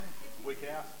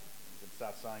House. You can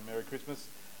start saying Merry Christmas.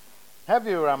 Have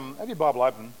your Bible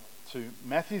open to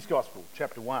Matthew's Gospel,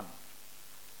 chapter 1.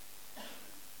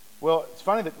 Well, it's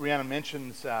funny that Rhiannon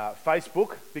mentions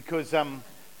Facebook because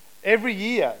every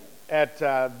year at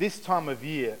this time of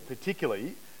year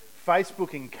particularly,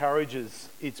 Facebook encourages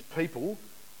its people,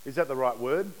 is that the right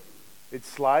word? Its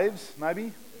slaves,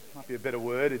 maybe? Might be a better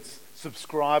word. Its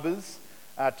subscribers,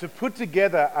 to put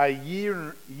together a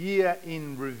year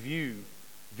in review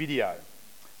video.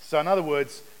 So in other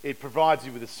words, it provides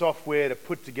you with the software to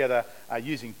put together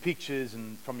using pictures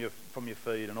and from your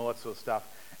feed and all that sort of stuff.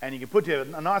 And you can put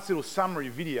together a nice little summary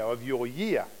video of your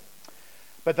year.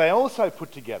 But they also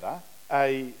put together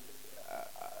a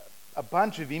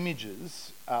bunch of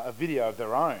images, a video of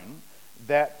their own,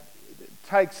 that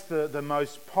takes the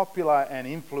most popular and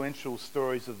influential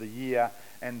stories of the year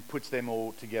and puts them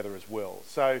all together as well.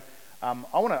 So I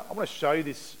want to show you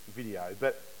this video,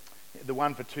 but the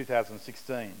one for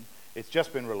 2016, it's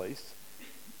just been released.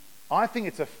 I think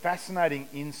it's a fascinating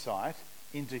insight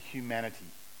into humanity.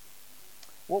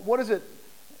 What is it,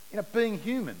 being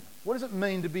human? What does it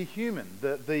mean to be human?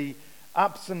 The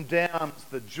ups and downs,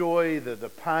 the joy, the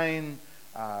pain,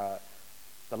 the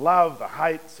love, the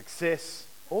hate, success,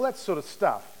 all that sort of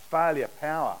stuff, failure,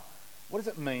 power. What does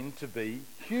it mean to be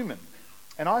human?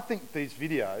 And I think these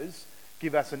videos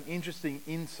give us an interesting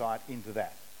insight into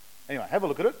that. Anyway, have a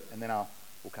look at it and then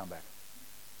we'll come back. –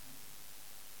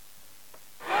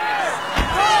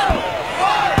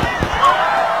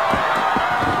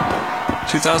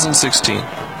 2016.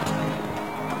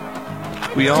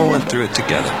 We all went through it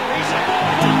together.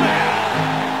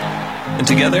 And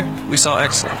together, we saw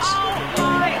excellence. Oh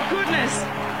my goodness!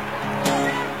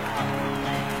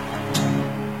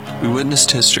 We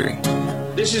witnessed history.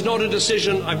 This is not a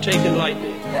decision I've taken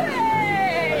lightly.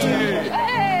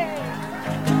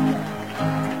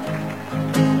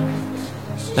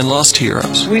 And lost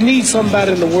heroes. We need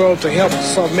somebody in the world to help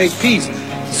us make peace.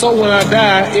 So when I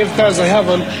die, if there's a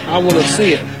heaven, I want to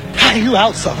see it. How you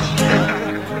out, sucker?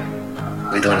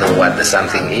 We don't know what the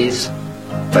something is,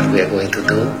 but we are going to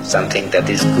do something that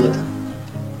is good.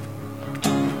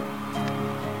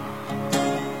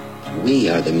 We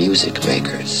are the music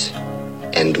makers,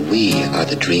 and we are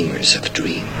the dreamers of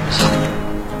dreams.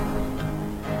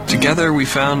 Together, we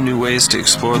found new ways to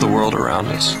explore the world around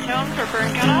us. Known for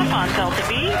burn cutoff on Delta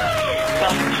V.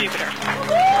 Welcome to Jupiter.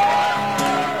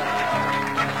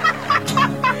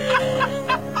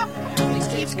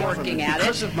 Working at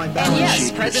it. And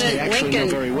yes, President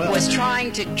Lincoln was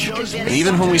trying to convince... And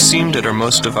even when we seemed at our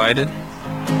most divided,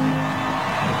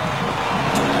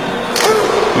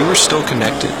 we were still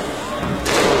connected.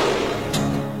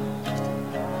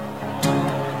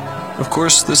 Of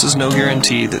course, this is no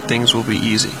guarantee that things will be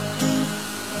easy.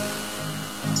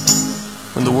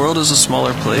 When the world is a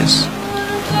smaller place,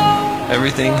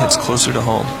 everything hits closer to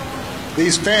home.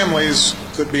 These families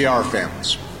could be our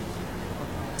families.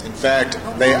 In fact,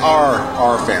 they are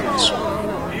our families.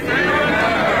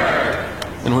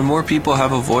 And when more people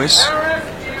have a voice,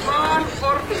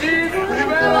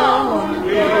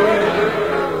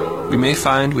 we may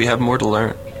find we have more to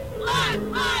learn.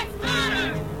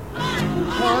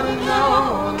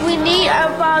 We need our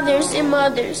fathers and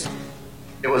mothers.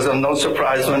 It was no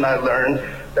surprise when I learned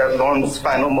that Lorne's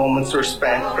final moments were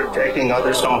spent protecting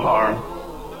others from harm.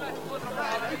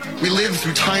 We live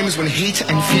through times when hate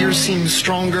and fear seem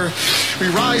stronger. We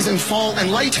rise and fall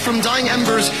and light from dying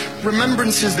embers,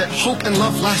 remembrances that hope and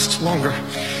love last longer.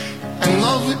 And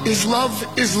love is love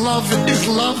is love is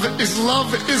love is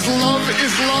love is love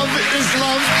is love is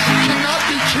love. Cannot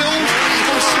be killed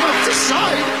or swept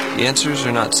aside. The answers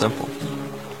are not simple.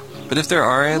 But if there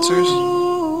are answers,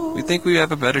 we think we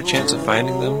have a better chance of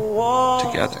finding them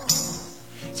together.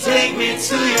 Take me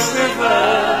to your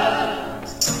river.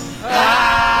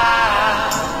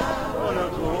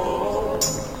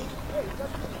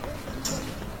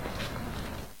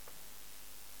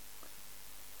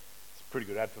 Pretty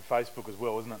good ad for Facebook as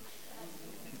well, isn't it?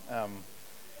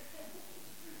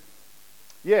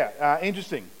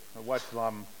 Interesting. I'll wait till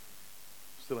I'm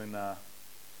still in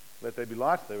Let There Be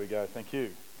Light. There we go, thank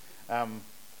you.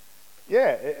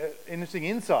 Interesting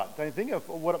insight, don't you think, of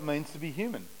what it means to be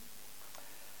human?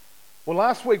 Well,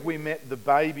 last week we met the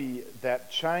baby that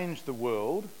changed the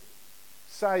world,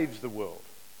 saves the world.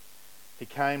 He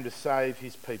came to save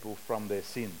his people from their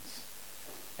sins.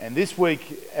 And this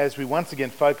week, as we once again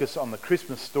focus on the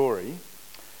Christmas story,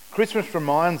 Christmas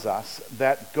reminds us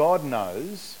that God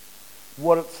knows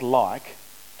what it's like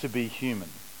to be human.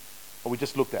 What we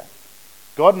just looked at.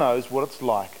 God knows what it's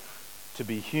like to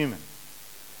be human.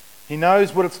 He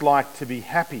knows what it's like to be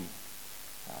happy,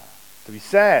 to be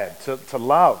sad, to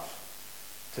love,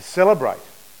 to celebrate.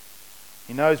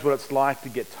 He knows what it's like to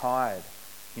get tired.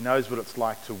 He knows what it's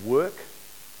like to work,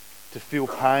 to feel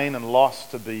pain and loss,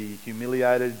 to be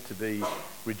humiliated, to be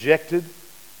rejected.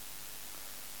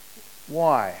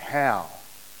 Why? How?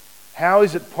 How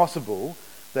is it possible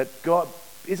that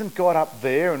isn't God up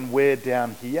there and we're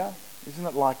down here? Isn't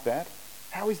it like that?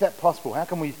 How is that possible? How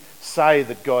can we say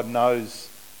that God knows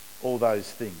all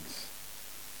those things?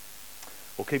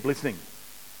 Well, keep listening.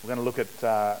 We're going to look at,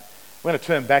 we're going to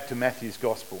turn back to Matthew's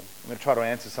Gospel. I'm going to try to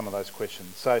answer some of those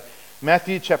questions. So,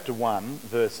 Matthew chapter 1,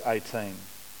 verse 18. I want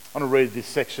to read this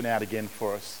section out again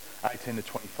for us, 18 to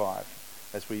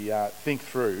 25, as we think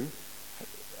through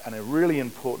and a really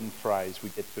important phrase we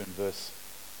get to in verse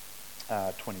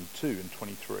 22 and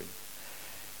 23.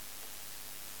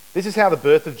 This is how the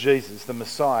birth of Jesus, the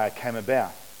Messiah, came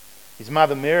about. His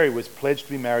mother Mary was pledged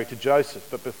to be married to Joseph,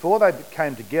 but before they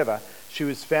came together, she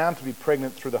was found to be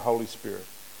pregnant through the Holy Spirit.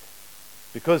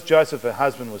 Because Joseph, her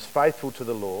husband, was faithful to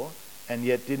the law and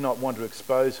yet did not want to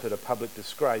expose her to public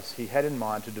disgrace, he had in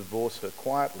mind to divorce her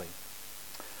quietly.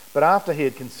 But after he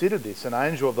had considered this, an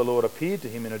angel of the Lord appeared to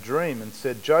him in a dream and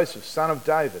said, "Joseph, son of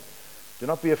David, do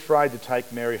not be afraid to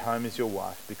take Mary home as your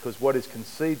wife, because what is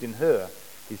conceived in her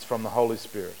is from the Holy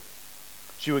Spirit.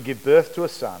 She will give birth to a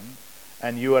son,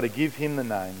 and you are to give him the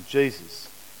name Jesus,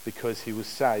 because he will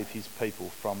save his people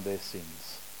from their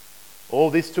sins." All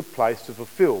this took place to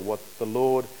fulfill what the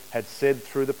Lord had said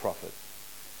through the prophet.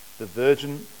 The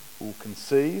virgin will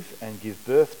conceive and give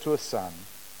birth to a son,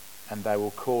 and they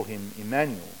will call him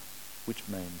Emmanuel, which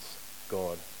means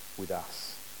God with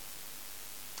us.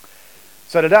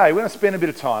 So today we're going to spend a bit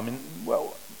of time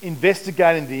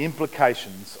investigating the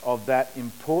implications of that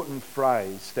important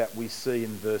phrase that we see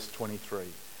in verse 23.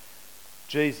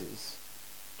 Jesus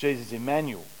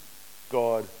Emmanuel,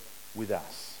 God with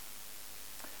us.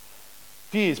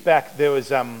 A few years back there was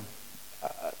a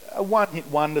one-hit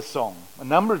wonder song, a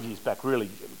number of years back really,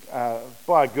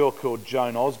 by a girl called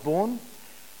Joan Osborne.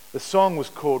 The song was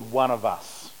called One of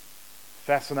Us.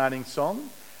 Fascinating song.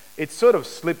 It's sort of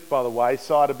slipped by the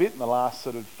wayside a bit in the last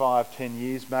sort of 5-10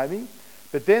 years maybe.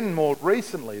 But then more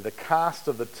recently, the cast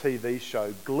of the TV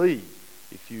show Glee,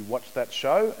 if you watch that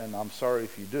show, and I'm sorry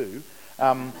if you do.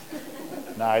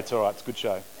 No, it's all right, it's a good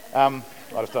show. I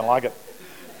just don't like it.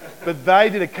 But they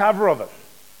did a cover of it.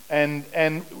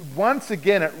 And once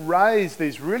again, it raised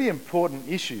these really important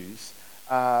issues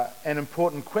and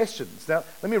important questions. Now,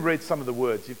 let me read some of the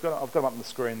words. I've got them up on the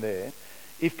screen there.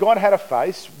 If God had a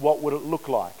face, what would it look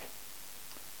like?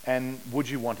 And would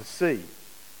you want to see?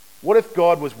 What if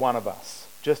God was one of us?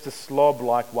 Just a slob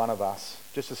like one of us,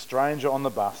 just a stranger on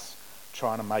the bus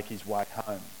trying to make his way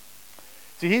home.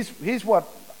 See, here's why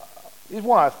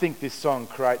I think this song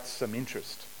creates some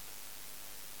interest.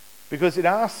 Because it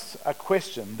asks a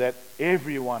question that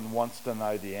everyone wants to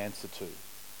know the answer to.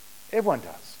 Everyone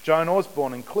does, Joan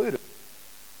Osborne included.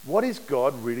 What is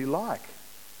God really like?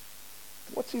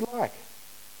 What's he like?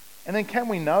 And then can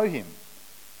we know him?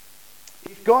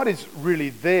 If God is really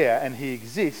there and he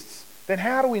exists, then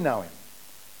how do we know him?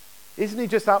 Isn't he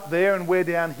just up there and we're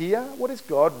down here? What is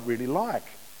God really like?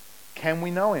 Can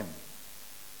we know him?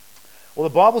 Well,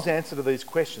 the Bible's answer to these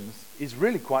questions is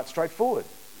really quite straightforward.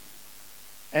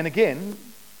 And again,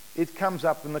 it comes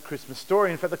up in the Christmas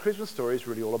story. In fact, the Christmas story is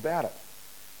really all about it.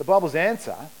 The Bible's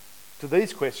answer to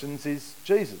these questions is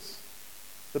Jesus,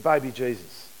 the baby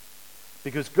Jesus.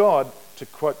 Because God, to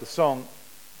quote the song,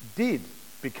 did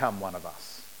become one of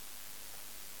us.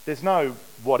 There's no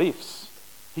what ifs.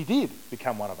 He did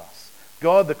become one of us.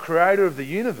 God, the creator of the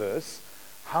universe,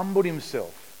 humbled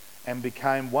himself and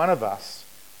became one of us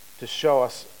to show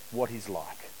us what he's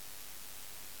like.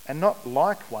 And not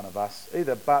like one of us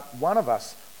either, but one of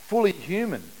us, fully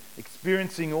human,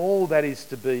 experiencing all that is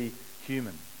to be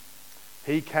human.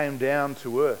 He came down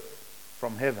to earth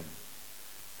from heaven,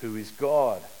 who is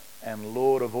God and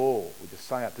Lord of all. We just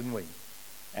sang it, didn't we?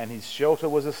 And his shelter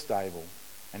was a stable,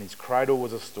 and his cradle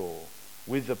was a store.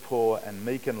 With the poor and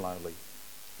meek and lowly,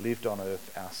 lived on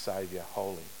earth our Saviour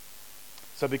holy.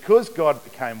 So because God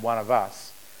became one of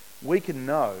us, we can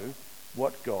know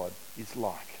what God is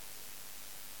like.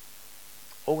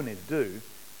 All we need to do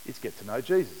is get to know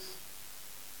Jesus.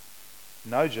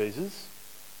 Know Jesus,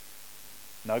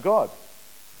 know God.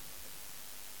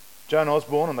 Joan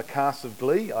Osborne and the cast of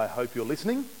Glee, I hope you're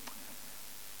listening.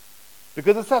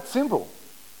 Because it's that simple.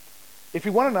 If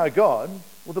you want to know God,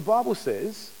 well, the Bible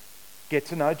says, get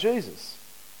to know Jesus.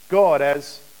 God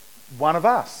as one of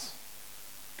us.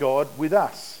 God with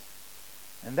us.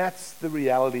 And that's the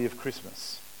reality of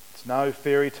Christmas. It's no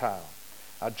fairy tale.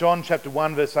 John chapter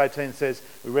 1 verse 18 says,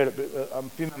 we read it a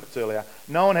few minutes earlier,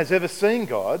 no one has ever seen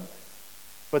God,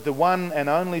 but the one and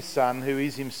only Son, who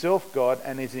is himself God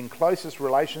and is in closest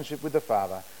relationship with the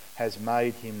Father, has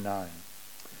made him known.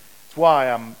 That's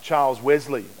why Charles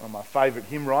Wesley, one of my favourite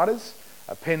hymn writers,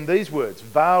 penned these words: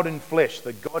 "Veiled in flesh,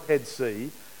 the Godhead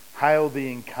see, hail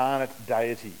the incarnate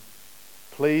deity.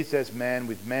 Pleased as man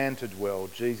with man to dwell,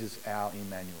 Jesus our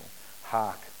Emmanuel.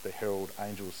 Hark, the herald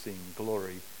angels sing,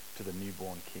 glory to the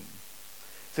newborn King."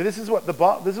 So this is what the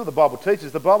Bible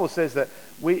teaches. The Bible says that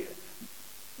we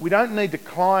don't need to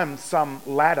climb some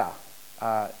ladder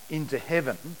into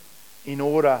heaven in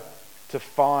order to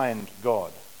find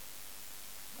God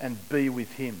and be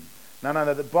with him.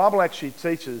 No. The Bible actually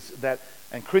teaches that,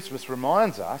 and Christmas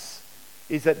reminds us,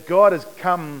 is that God has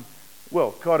come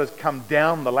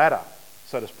down the ladder,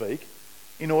 so to speak,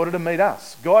 in order to meet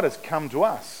us. God has come to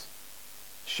us,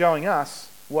 showing us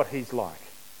what he's like.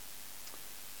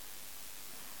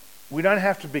 We don't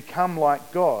have to become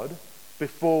like God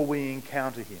before we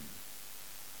encounter him,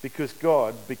 because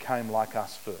God became like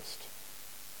us first.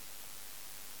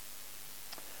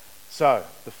 So,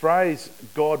 the phrase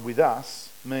God with us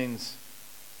means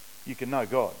you can know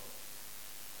God.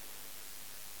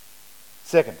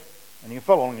 Second, and you can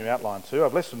follow along in your outline too,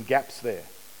 I've left some gaps there.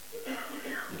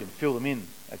 You can fill them in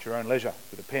at your own leisure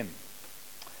with a pen.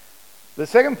 The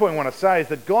second point I want to say is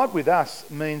that God with us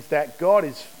means that God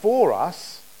is for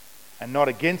us and not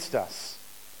against us.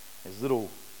 There's a little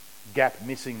gap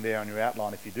missing there on your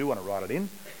outline if you do want to write it in.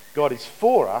 God is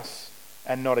for us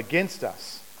and not against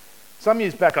us. Some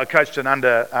years back I coached an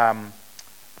under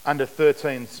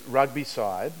 13s rugby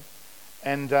side,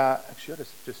 and actually I'll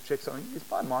just check something. Is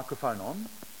my microphone on?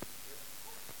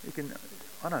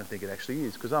 I don't think it actually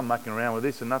is, because I'm mucking around with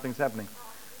this and nothing's happening.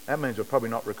 That means we're probably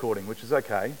not recording, which is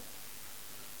okay.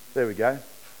 There we go.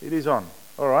 It is on.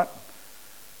 All right.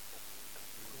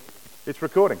 It's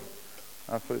recording.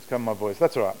 I thought it's come my voice.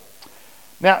 That's all right.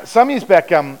 Now, some years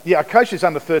back, I coached this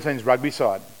under 13s rugby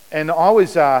side, and I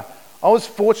was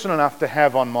fortunate enough to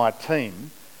have on my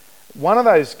team one of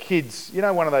those kids,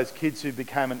 one of those kids who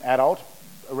became an adult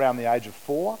around the age of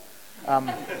 4.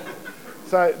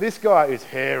 So this guy is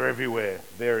hair everywhere,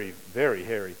 very, very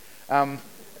hairy.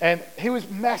 And he was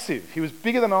massive. He was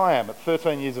bigger than I am at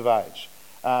 13 years of age.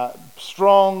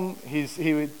 Strong. He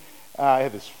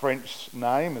had this French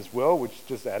name as well, which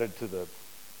just added to the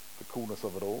coolness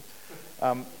of it all.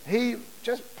 He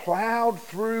just ploughed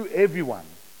through everyone.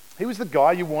 He was the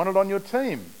guy you wanted on your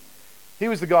team. He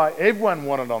was the guy everyone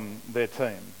wanted on their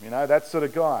team. That sort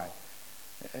of guy.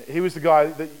 He was the guy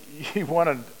that you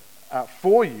wanted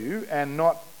for you and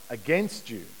not against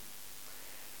you.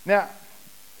 Now,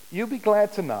 you'll be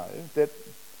glad to know that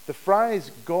the phrase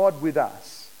God with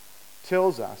us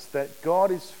tells us that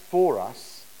God is for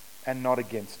us and not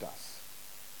against us.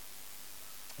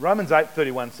 Romans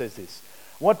 8:31 says this: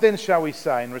 "What then shall we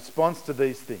say in response to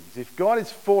these things? If God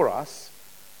is for us,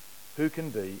 who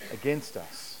can be against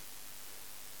us?"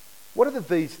 What are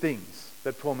these things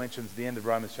that Paul mentions at the end of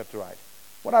Romans chapter 8?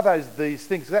 What are these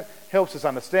things? That helps us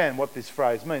understand what this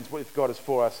phrase means. What if God is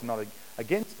for us and not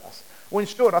against us? Well, in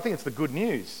short, I think it's the good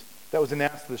news that was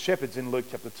announced to the shepherds in Luke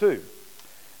chapter 2.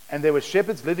 And there were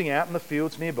shepherds living out in the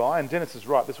fields nearby, and Dennis is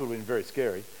right, this would have been very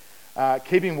scary,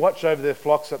 keeping watch over their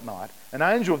flocks at night. An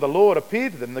angel of the Lord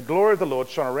appeared to them, and the glory of the Lord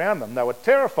shone around them. They were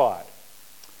terrified.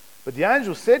 But the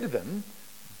angel said to them,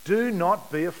 "Do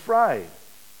not be afraid."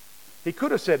 He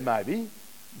could have said maybe,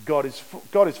 God is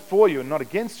for you and not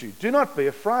against you. Do not be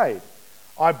afraid.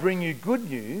 I bring you good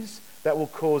news that will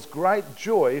cause great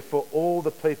joy for all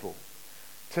the people.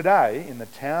 Today, in the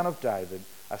town of David,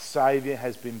 a Saviour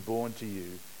has been born to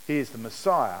you. He is the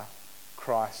Messiah,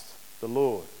 Christ the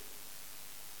Lord.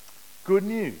 Good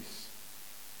news.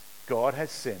 God has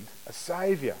sent a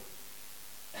Saviour.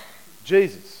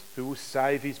 Jesus, who will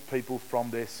save his people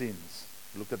from their sins.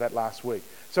 We looked at that last week.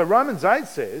 So Romans 8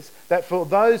 says that for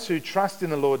those who trust in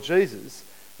the Lord Jesus,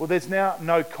 well, there's now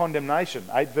no condemnation.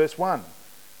 8 verse 1.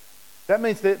 That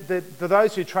means that for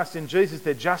those who trust in Jesus,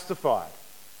 they're justified.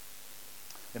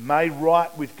 They're made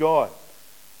right with God.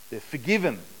 They're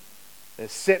forgiven. They're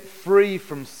set free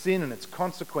from sin and its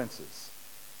consequences.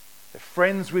 They're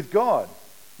friends with God.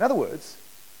 In other words,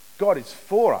 God is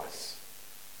for us,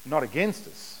 not against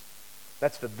us.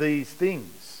 That's for these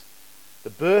things. The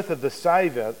birth of the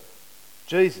Saviour,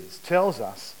 Jesus, tells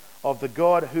us of the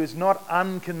God who is not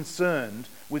unconcerned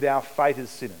with our fate as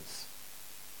sinners.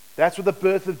 That's what the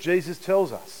birth of Jesus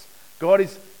tells us. God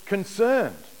is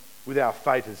concerned with our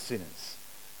fate as sinners.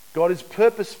 God is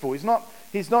purposeful. He's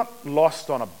not lost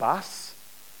on a bus.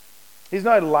 He's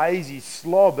no lazy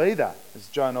slob either, as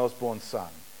Joan Osborne's son.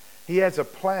 He has a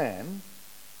plan,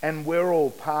 and we're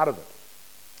all part of it.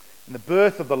 In the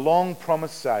birth of the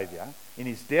long-promised Saviour, in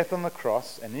his death on the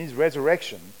cross and in his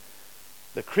resurrection,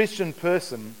 the Christian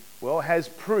person, well, has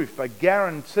proof, a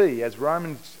guarantee, as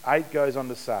Romans 8 goes on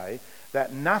to say,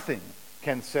 that nothing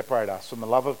can separate us from the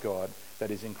love of God that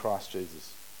is in Christ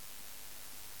Jesus.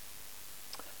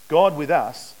 God with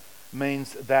us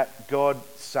means that God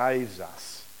saves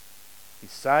us. He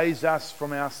saves us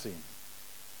from our sin.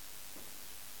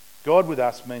 God with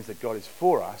us means that God is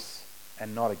for us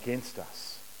and not against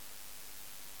us.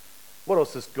 What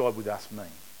else does God with us mean?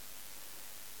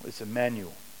 Well, it's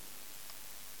Emmanuel.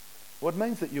 Well, it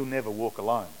means that you'll never walk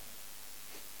alone.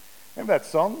 Remember that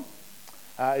song?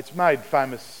 It's made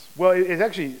famous. Well, it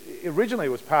actually originally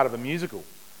was part of a musical,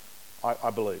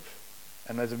 I believe.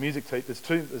 And there's a music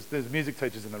there's music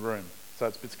teachers in the room, so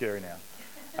it's a bit scary now.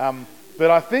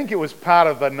 But I think it was part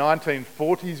of the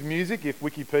 1940s music, if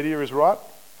Wikipedia is right,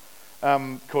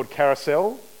 called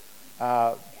Carousel.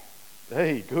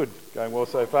 Hey, good, going well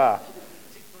so far.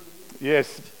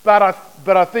 Yes, but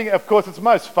I think, of course, it's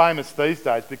most famous these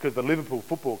days because the Liverpool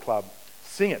Football Club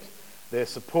sing it. Their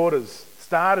supporters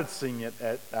started singing it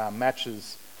at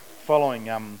matches following.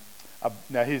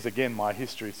 Now, here's again my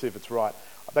history, see if it's right.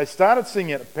 They started singing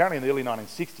it apparently in the early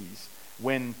 1960s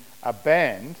when a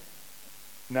band.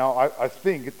 Now, I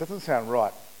think it doesn't sound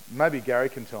right. Maybe Gary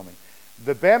can tell me.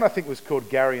 The band I think was called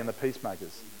Gary and the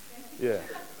Peacemakers. Yeah,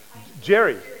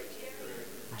 Jerry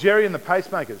and the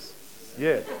Pacemakers.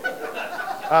 Yeah.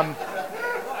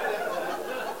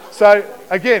 So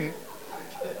again,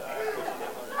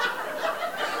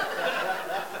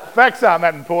 facts aren't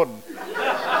that important,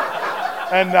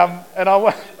 and I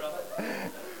won't.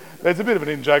 There's a bit of an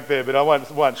in-joke there, but I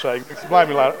won't show you. Explain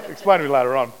to me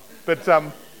later on. But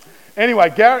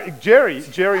anyway,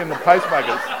 Jerry and the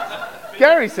Pacemakers.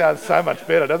 Gary sounds so much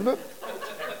better, doesn't it?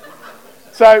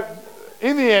 So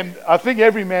in the end, I think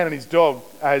every man and his dog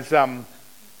has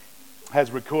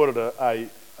recorded a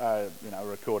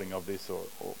recording of this, or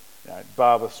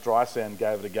Barbra Streisand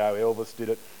gave it a go. Elvis did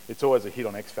it. It's always a hit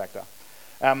on X Factor.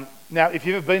 Now, if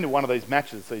you've ever been to one of these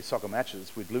matches, these soccer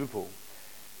matches with Liverpool,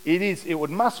 it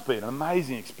must be an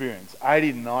amazing experience.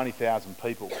 80 to 90,000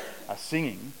 people are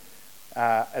singing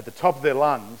at the top of their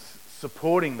lungs,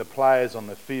 supporting the players on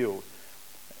the field.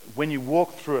 When you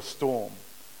walk through a storm,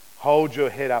 hold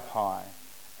your head up high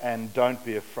and don't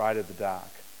be afraid of the dark.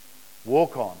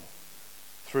 Walk on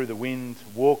through the wind,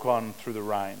 walk on through the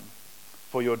rain,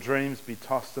 for your dreams be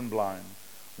tossed and blown.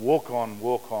 Walk on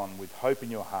with hope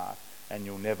in your heart, and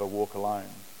you'll never walk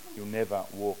alone. You'll never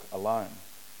walk alone.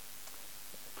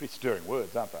 Pretty stirring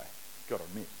words, aren't they? Got to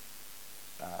admit.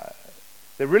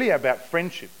 They're really about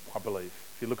friendship, I believe,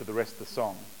 if you look at the rest of the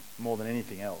song, more than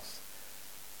anything else.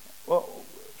 Well,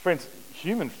 friends,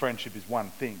 human friendship is one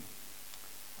thing,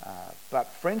 but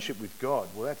friendship with God,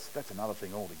 well, that's another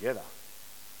thing altogether.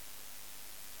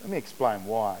 Let me explain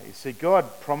why. You see,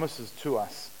 God promises to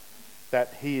us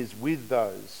that he is with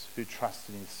those who trust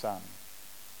in his Son.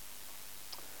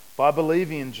 By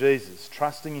believing in Jesus,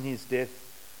 trusting in his death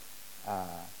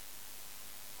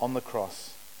on the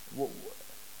cross,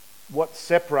 what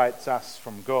separates us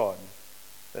from God,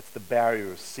 that's the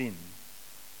barrier of sin,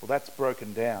 well, that's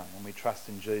broken down when we trust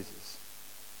in Jesus.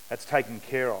 That's taken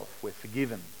care of. We're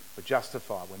forgiven, we're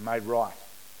justified, we're made right.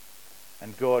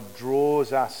 And God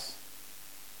draws us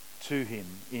to him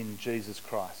in Jesus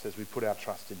Christ as we put our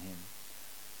trust in him.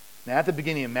 Now, at the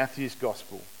beginning of Matthew's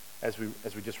Gospel, as we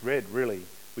just read, really,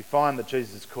 we find that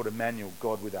Jesus is called Emmanuel,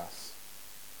 God with us.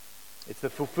 It's the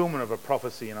fulfillment of a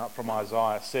prophecy from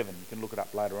Isaiah 7. You can look it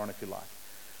up later on if you like.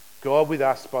 God with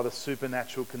us by the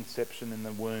supernatural conception in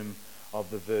the womb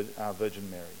of the Virgin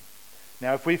Mary.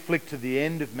 Now, if we flick to the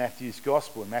end of Matthew's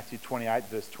Gospel, in Matthew 28,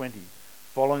 verse 20,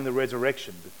 following the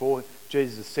resurrection, before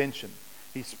Jesus' ascension,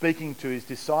 he's speaking to his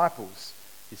disciples,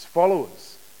 his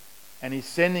followers, and he's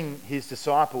sending his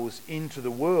disciples into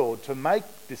the world to make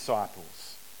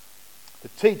disciples, to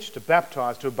teach, to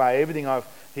baptize, to obey everything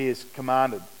he has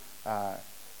commanded.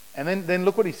 And then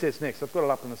look what he says next. I've got it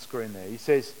up on the screen there. He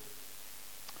says,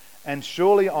 "And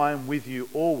surely I am with you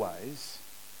always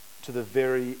to the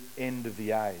very end of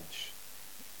the age."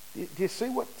 Do you see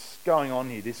what's going on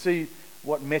here? Do you see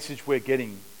what message we're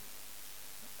getting?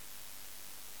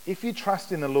 If you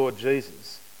trust in the Lord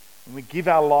Jesus and we give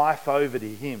our life over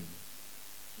to him,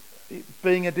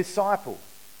 being a disciple,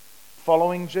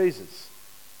 following Jesus,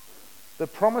 the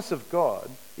promise of God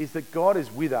is that God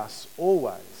is with us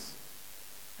always.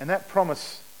 And that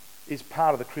promise is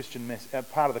part of the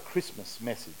part of the Christmas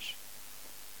message.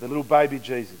 The little baby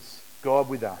Jesus, God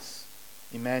with us,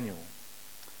 Emmanuel.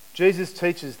 Jesus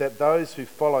teaches that those who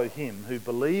follow him, who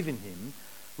believe in him,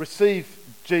 receive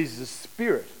Jesus'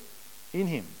 Spirit in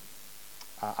him,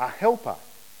 a helper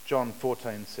John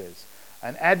 14 says.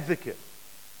 An advocate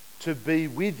to be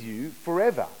with you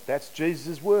forever. That's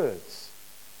Jesus' words.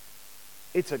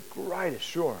 It's a great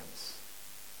assurance.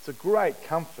 It's a great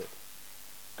comfort.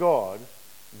 God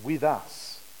with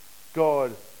us.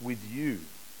 God with you.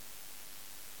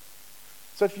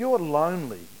 So if you're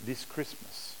lonely this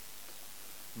Christmas,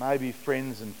 maybe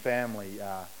friends and family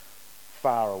are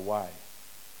far away.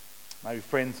 Maybe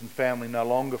friends and family no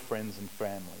longer friends and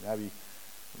family. Maybe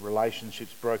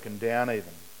relationships broken down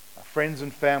even. Friends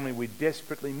and family we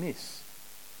desperately miss.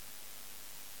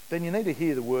 Then you need to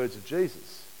hear the words of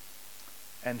Jesus.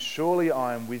 And surely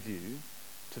I am with you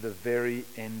to the very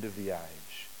end of the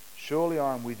age. Surely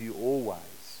I am with you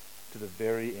always to the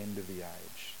very end of the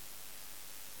age.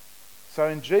 So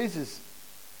in Jesus,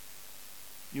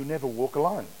 you'll never walk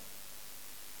alone.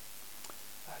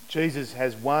 Jesus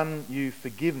has won you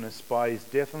forgiveness by his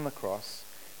death on the cross.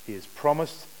 He has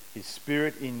promised his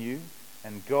Spirit in you,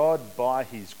 and God, by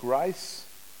his grace,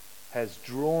 has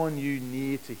drawn you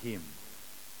near to him.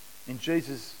 In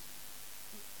Jesus,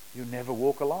 you'll never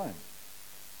walk alone.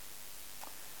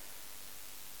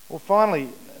 Well, finally,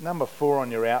 number 4 on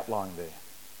your outline there.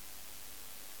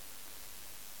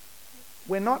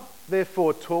 We're not,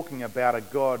 therefore, talking about a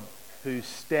God who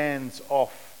stands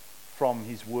off from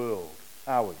his world,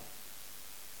 are we?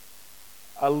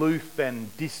 Aloof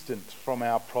and distant from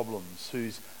our problems,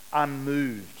 who's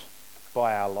unmoved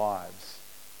by our lives.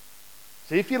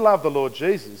 See, if you love the Lord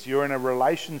Jesus, you're in a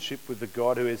relationship with the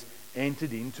God who has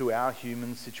entered into our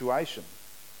human situation,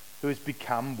 who has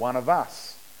become one of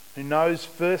us, who knows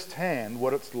firsthand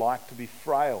what it's like to be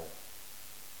frail,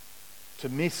 to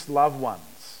miss loved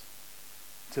ones,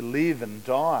 to live and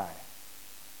die.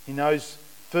 He knows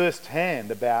firsthand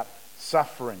about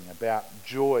suffering, about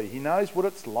joy. He knows what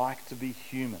it's like to be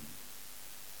human.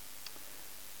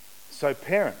 So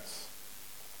parents,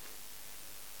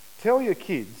 tell your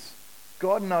kids,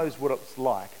 God knows what it's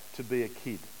like to be a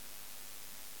kid.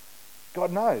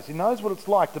 God knows. He knows what it's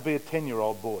like to be a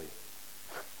 10-year-old boy.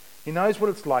 He knows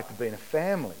what it's like to be in a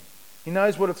family. He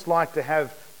knows what it's like to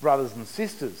have brothers and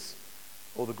sisters,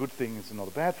 all the good things and all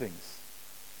the bad things.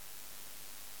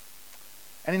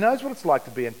 And he knows what it's like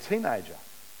to be a teenager,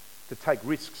 to take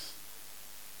risks.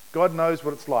 God knows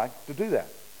what it's like to do that.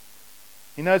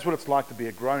 He knows what it's like to be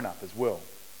a grown-up as well.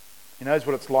 He knows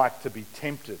what it's like to be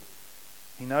tempted.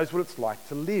 He knows what it's like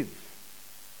to live.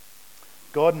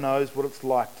 God knows what it's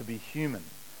like to be human.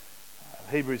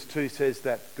 Hebrews 2 says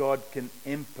that God can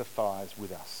empathise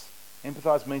with us.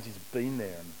 Empathise means he's been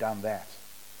there and done that.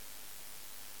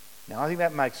 Now, I think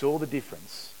that makes all the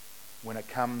difference when it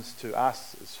comes to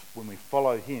us when we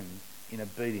follow him in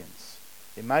obedience.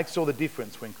 It makes all the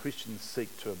difference when Christians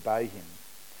seek to obey him.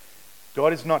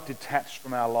 God is not detached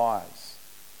from our lives.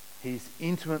 He's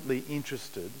intimately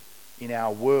interested in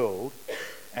our world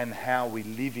and how we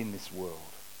live in this world.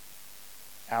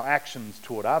 Our actions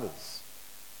toward others.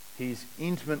 He's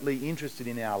intimately interested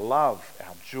in our love,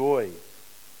 our joy,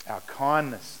 our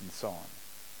kindness and so on.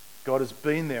 God has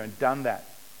been there and done that.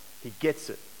 He gets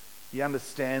it. He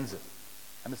understands it.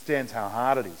 Understands how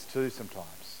hard it is too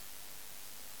sometimes.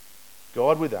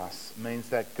 God with us means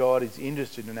that God is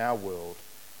interested in our world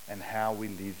and how we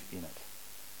live in it.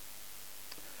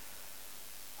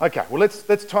 Okay, well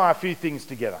let's tie a few things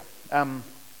together.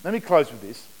 Let me close with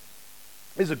this.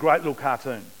 This is a great little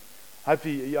cartoon.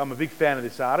 Hopefully, I'm a big fan of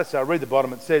this artist, so I'll read the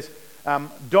bottom. It says,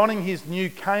 donning his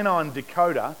new canine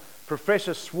decoder,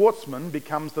 Professor Schwartzman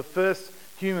becomes the first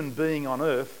human being on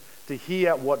Earth to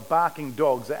hear what barking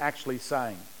dogs are actually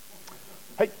saying.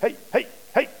 Hey, hey, hey,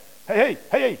 hey, hey,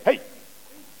 hey, hey,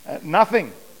 hey.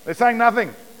 Nothing. They're saying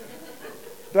nothing.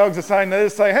 Dogs are saying, they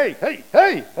just say, hey, hey,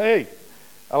 hey, hey.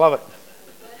 I love it.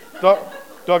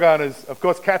 Dog owners, of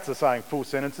course, cats are saying full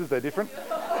sentences. They're different.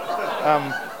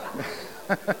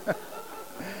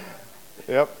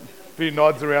 Yep. A few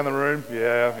nods around the room.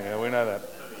 Yeah, we know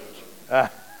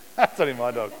that. That's only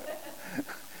my dog.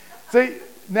 See,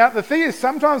 now the thing is,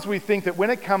 sometimes we think that when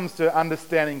it comes to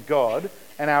understanding God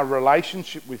and our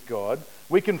relationship with God,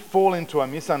 we can fall into a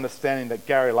misunderstanding that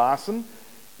Gary Larson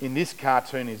in this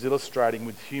cartoon is illustrating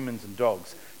with humans and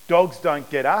dogs. Dogs don't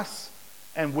get us,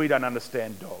 and we don't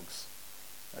understand dogs.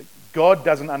 God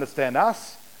doesn't understand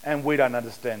us, and we don't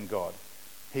understand God.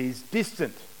 He's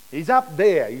distant. He's up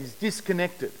there. He's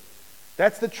disconnected.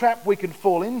 That's the trap we can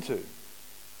fall into.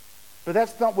 But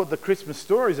that's not what the Christmas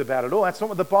story is about at all. That's not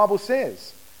what the Bible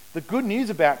says. The good news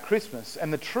about Christmas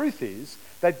and the truth is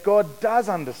that God does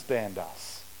understand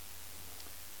us.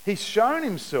 He's shown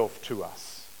himself to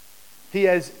us. He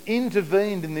has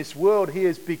intervened in this world. He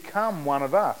has become one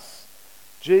of us.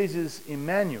 Jesus,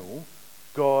 Emmanuel,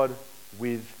 God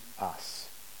with us.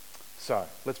 So,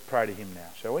 let's pray to him now,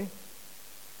 shall we?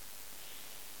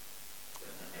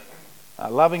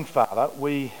 Loving Father,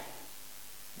 we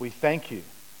thank you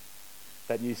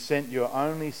that you sent your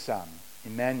only Son,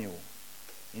 Emmanuel,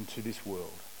 into this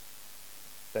world,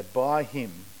 that by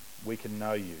him we can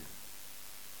know you.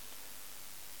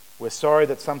 We're sorry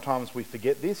that sometimes we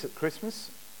forget this at Christmas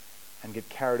and get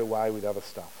carried away with other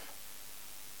stuff.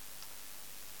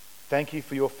 Thank you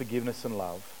for your forgiveness and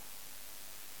love,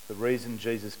 the reason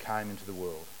Jesus came into the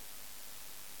world.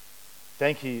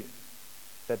 Thank you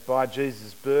that by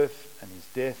Jesus' birth and his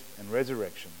death and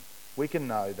resurrection, we can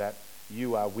know that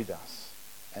you are with us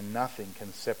and nothing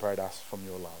can separate us from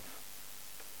your love.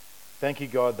 Thank you,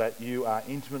 God, that you are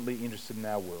intimately interested in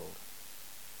our world.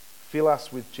 Fill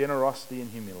us with generosity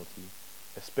and humility,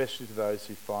 especially to those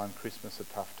who find Christmas a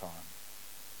tough time.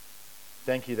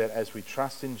 Thank you that as we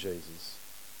trust in Jesus,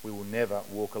 we will never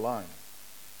walk alone.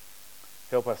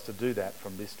 Help us to do that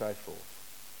from this day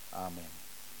forth. Amen.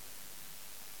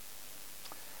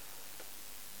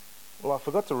 Well, I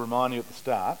forgot to remind you at the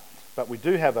start, but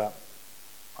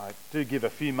I do give a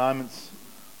few moments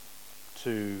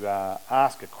to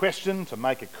ask a question, to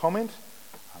make a comment.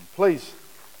 Please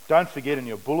don't forget in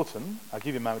your bulletin, I'll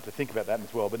give you a moment to think about that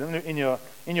as well, but in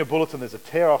your bulletin there's a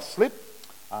tear-off slip,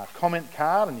 comment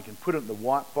card, and you can put it in the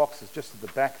white boxes just at the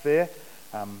back there.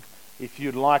 If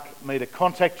you'd like me to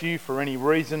contact you for any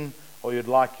reason, or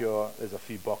there's a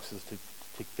few boxes to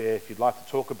tick there. If you'd like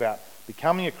to talk about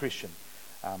becoming a Christian,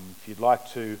 if you'd like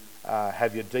to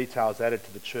have your details added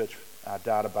to the church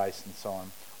database and so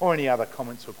on, or any other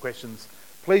comments or questions,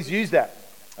 please use that.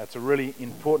 That's a really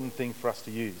important thing for us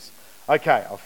to use. Okay,